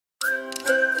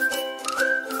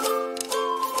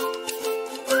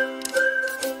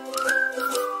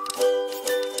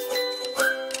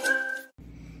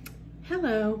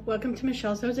welcome to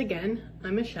Michelle Sews Again.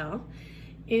 I'm Michelle.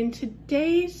 In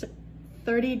today's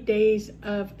 30 days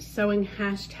of sewing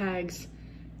hashtags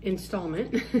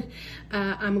installment,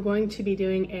 I'm going to be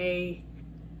doing a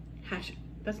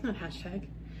hashtag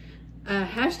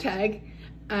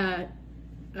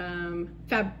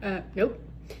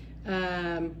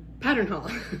pattern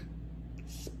haul.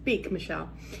 Speak, Michelle.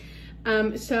 I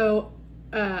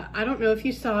don't know if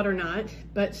you saw it or not,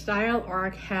 but Style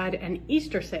Arc had an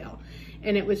Easter sale,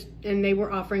 and they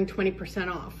were offering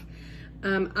 20% off.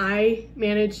 I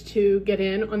managed to get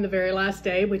in on the very last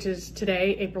day, which is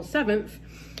today, April 7th,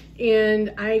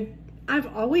 and I've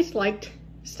always liked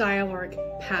Style Arc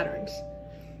patterns.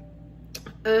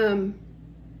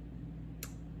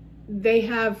 They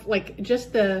have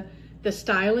just the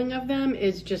styling of them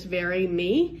is just very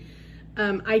me.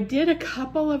 I did a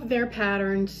couple of their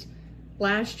patterns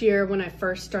last year when I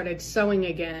first started sewing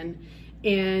again,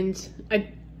 and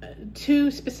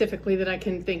two specifically that I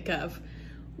can think of.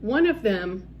 One of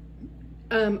them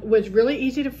was really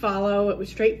easy to follow. It was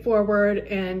straightforward,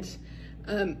 and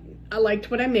I liked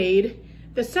what I made.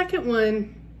 The second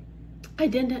one, I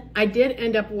did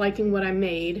end up liking what I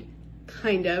made,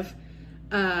 kind of.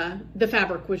 The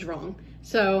fabric was wrong,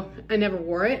 so I never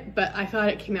wore it, but I thought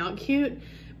it came out cute.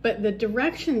 But the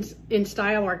directions in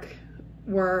Style Arc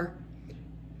were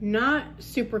not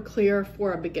super clear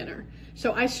for a beginner.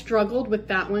 So I struggled with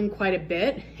that one quite a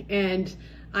bit, and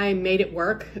I made it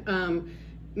work,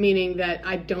 meaning that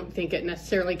I don't think it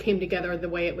necessarily came together the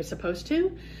way it was supposed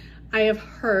to. I have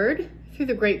heard through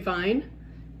the grapevine,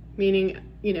 meaning,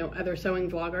 you know, other sewing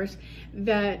vloggers,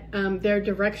 that their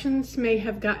directions may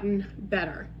have gotten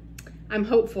better. I'm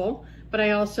hopeful, but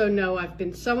I also know I've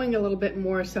been sewing a little bit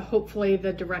more, so hopefully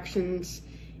the directions,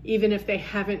 even if they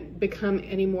haven't become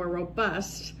any more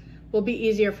robust, will be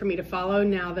easier for me to follow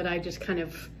now that I just kind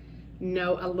of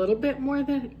know a little bit more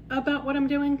about what I'm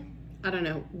doing. I don't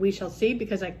know, we shall see,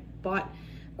 because I bought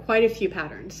quite a few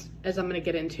patterns, as I'm gonna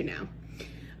get into now.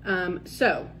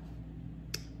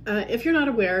 If you're not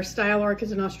aware, Style Arc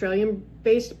is an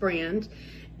Australian-based brand,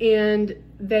 and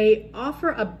they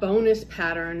offer a bonus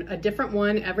pattern, a different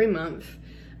one every month.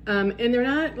 And they're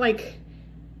not like,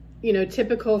 you know,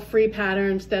 typical free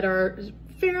patterns that are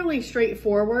fairly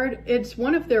straightforward. It's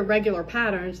one of their regular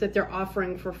patterns that they're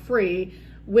offering for free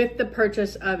with the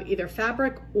purchase of either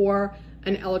fabric or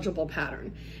an eligible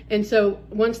pattern. And so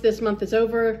once this month is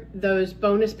over, those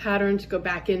bonus patterns go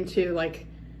back into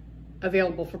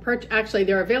available for purchase. Actually,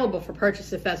 they're available for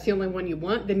purchase. If that's the only one you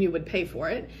want, then you would pay for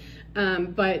it.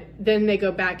 But then they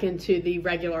go back into the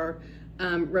regular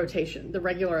rotation, the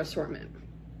regular assortment.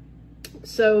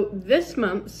 So this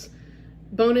month's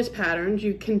bonus patterns,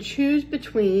 you can choose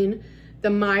between the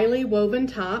Miley woven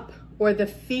top or the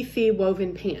Fifi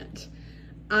woven pant.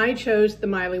 I chose the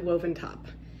Miley woven top.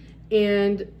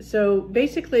 And so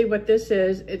basically what this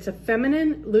is, it's a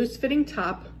feminine loose fitting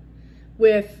top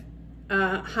with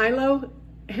high-low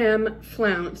hem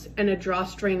flounce and a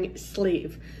drawstring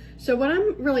sleeve. So what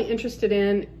I'm really interested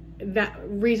in, that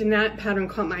reason that pattern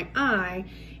caught my eye,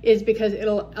 is because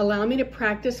it'll allow me to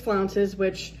practice flounces,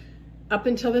 which up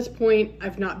until this point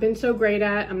I've not been so great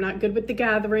at. I'm not good with the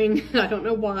gathering. I don't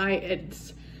know why.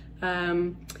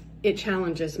 It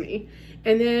challenges me.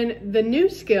 And then the new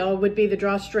skill would be the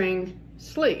drawstring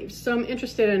sleeves. So I'm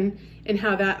interested in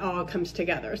how that all comes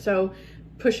together. So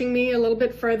pushing me a little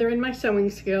bit further in my sewing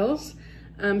skills.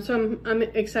 So I'm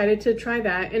excited to try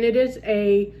that. And it is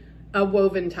a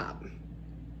woven top.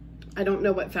 I don't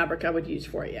know what fabric I would use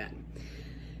for it yet.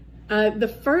 The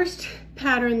first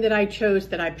pattern that I chose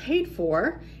that I paid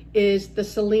for is the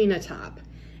Selena top.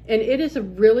 And it is a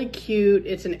really cute,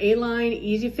 it's an A-line,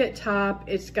 easy fit top.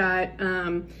 It's got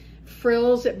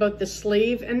frills at both the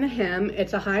sleeve and the hem.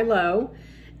 It's a high-low.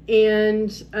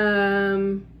 And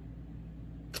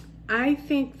I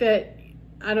think that,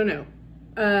 I don't know,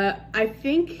 I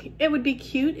think it would be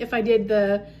cute if I did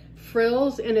the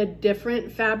frills in a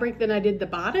different fabric than I did the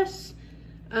bodice.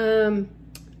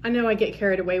 I know I get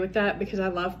carried away with that because I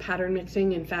love pattern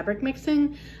mixing and fabric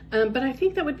mixing, but I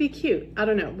think that would be cute. I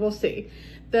don't know, we'll see.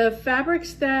 The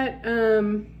fabrics that,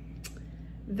 oh,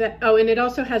 and it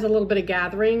also has a little bit of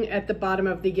gathering at the bottom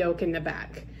of the yoke in the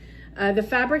back. The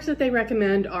fabrics that they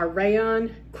recommend are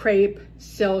rayon, crepe,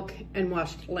 silk, and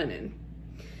washed linen.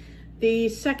 The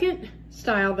second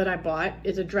style that I bought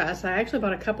is a dress. I actually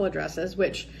bought a couple of dresses,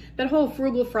 which that whole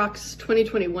Frugal Frocks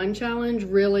 2021 challenge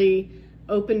really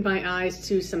opened my eyes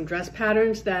to some dress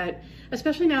patterns that,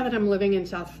 especially now that I'm living in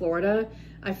South Florida,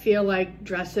 I feel like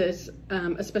dresses,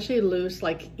 especially loose,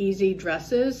 like easy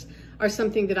dresses, are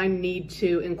something that I need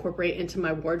to incorporate into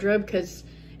my wardrobe, because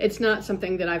it's not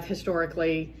something that I've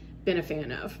historically been a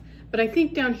fan of. But I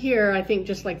think down here, I think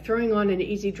just like throwing on an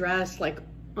easy dress, like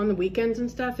on the weekends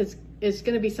and stuff, is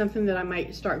gonna be something that I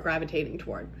might start gravitating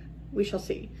toward. We shall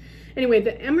see. Anyway,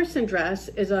 the Emerson dress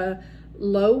is a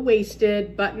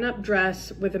low-waisted button-up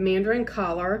dress with a mandarin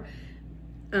collar.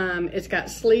 It's got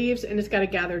sleeves and it's got a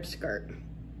gathered skirt.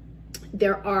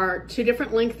 There are 2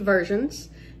 different length versions,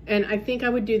 and I think I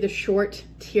would do the short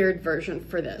tiered version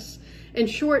for this. And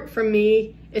short for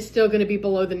me is still gonna be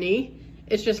below the knee.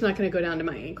 It's just not gonna go down to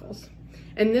my ankles.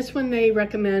 And this one they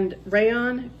recommend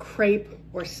rayon, crepe,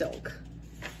 or silk.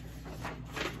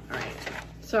 All right,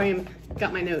 sorry, I've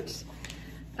got my notes.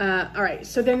 All right,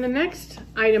 so then the next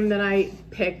item that I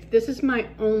picked, this is my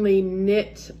only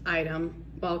knit item,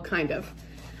 well, kind of.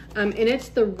 And it's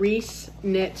the Reese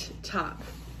knit top.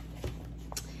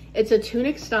 It's a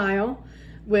tunic style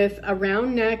with a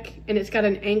round neck, and it's got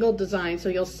an angled design. So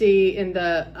you'll see in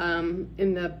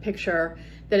the picture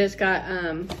that it's got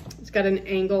an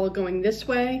angle going this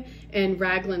way and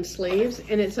raglan sleeves,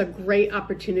 and it's a great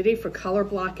opportunity for color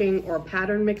blocking or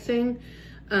pattern mixing,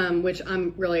 which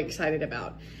I'm really excited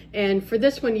about. And for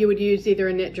this one, you would use either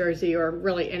a knit jersey or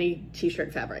really any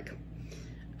t-shirt fabric.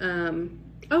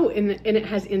 Oh, and it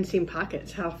has inseam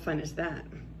pockets. How fun is that?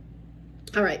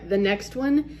 All right, the next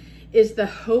one is the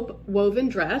Hope woven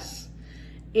dress.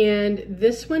 And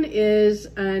this one is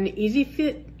an easy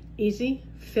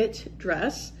fit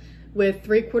dress with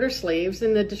 3/4 sleeves.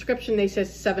 In the description, they say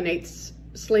 7/8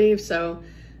 sleeves. So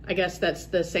I guess that's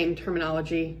the same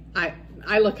terminology.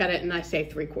 I look at it and I say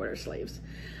 3/4 sleeves.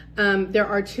 There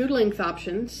are 2 length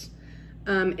options.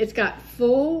 It's got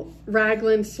full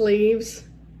raglan sleeves.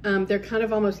 They're kind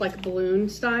of almost like balloon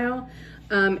style.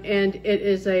 And it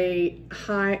is a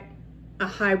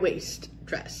high waist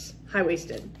dress, high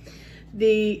waisted.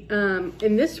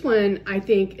 In this one, I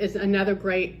think is another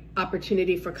great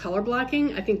opportunity for color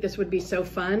blocking. I think this would be so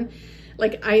fun.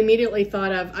 Like I immediately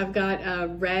thought of, I've got a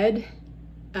red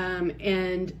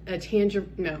and a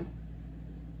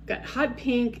got hot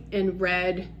pink and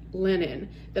red linen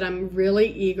that I'm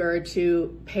really eager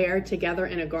to pair together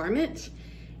in a garment.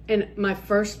 And my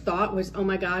first thought was, oh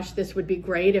my gosh, this would be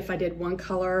great if I did one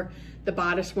color, the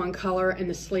bodice one color, and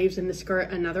the sleeves and the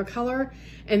skirt another color.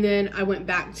 And then I went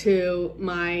back to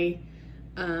my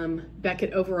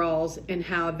Beckett overalls and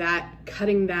how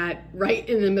cutting that right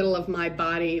in the middle of my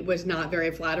body was not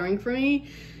very flattering for me.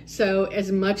 So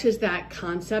as much as that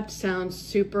concept sounds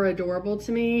super adorable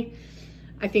to me,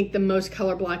 I think the most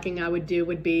color blocking I would do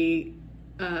would be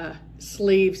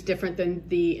sleeves different than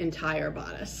the entire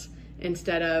bodice,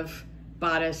 instead of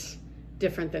bodice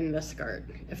different than the skirt,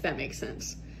 if that makes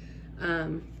sense.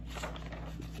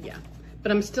 Yeah,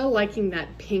 but I'm still liking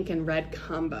that pink and red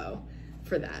combo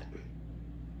for that.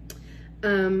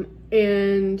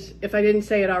 And if I didn't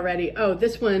say it already, oh,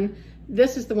 this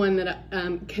is the one that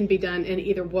can be done in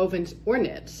either wovens or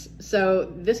knits.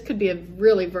 So this could be a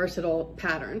really versatile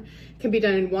pattern. It can be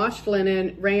done in washed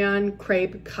linen, rayon,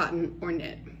 crepe, cotton, or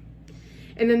knit.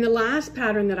 And then the last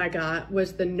pattern that I got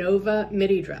was the Nova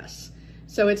midi dress.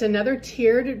 So it's another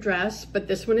tiered dress, but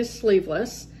this one is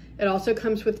sleeveless. It also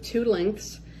comes with 2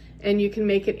 lengths, and you can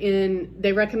make it in,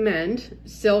 they recommend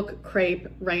silk, crepe,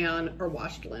 rayon, or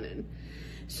washed linen.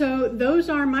 So those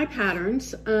are my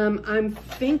patterns. I'm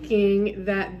thinking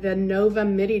that the Nova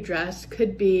midi dress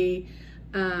could be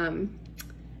a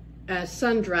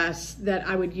sundress that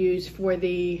I would use for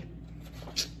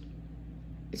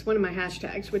it's one of my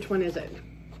hashtags. Which one is it?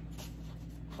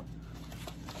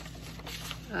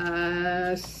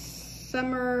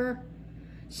 Summer,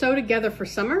 sew together for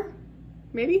summer,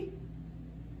 maybe?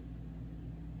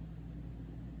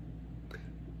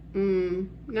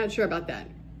 Not sure about that.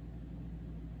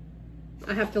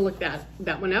 I have to look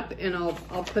that one up, and I'll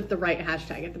put the right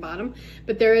hashtag at the bottom.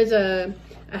 But there is a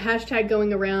hashtag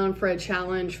going around for a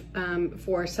challenge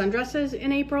for sundresses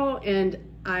in April, and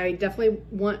I definitely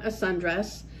want a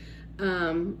sundress,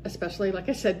 especially, like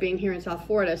I said, being here in South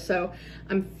Florida. So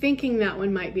I'm thinking that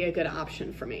one might be a good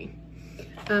option for me.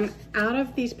 Out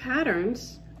of these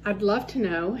patterns, I'd love to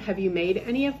know, have you made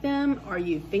any of them? Are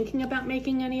you thinking about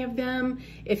making any of them?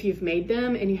 If you've made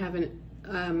them and you have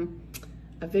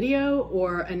a video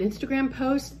or an Instagram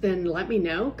post, then let me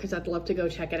know, because I'd love to go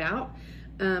check it out.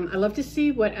 I love to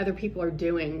see what other people are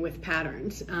doing with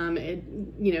patterns.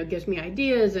 It gives me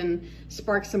ideas and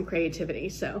sparks some creativity.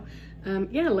 So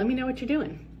yeah, let me know what you're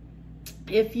doing.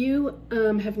 If you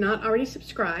have not already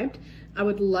subscribed, I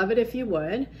would love it if you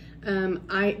would.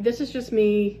 This is just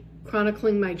me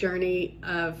chronicling my journey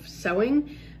of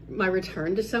sewing, my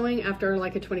return to sewing after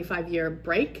like a 25-year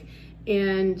break.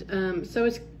 And so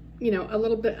it's you know, a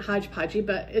little bit hodgepodgey,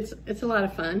 but it's a lot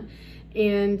of fun.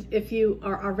 And if you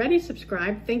are already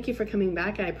subscribed, thank you for coming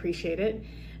back. I appreciate it.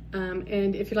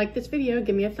 And if you like this video,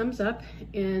 give me a thumbs up,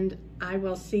 and I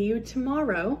will see you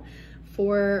tomorrow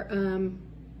for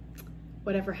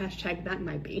whatever hashtag that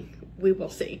might be. We will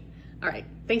see. All right.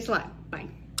 Thanks a lot. Bye.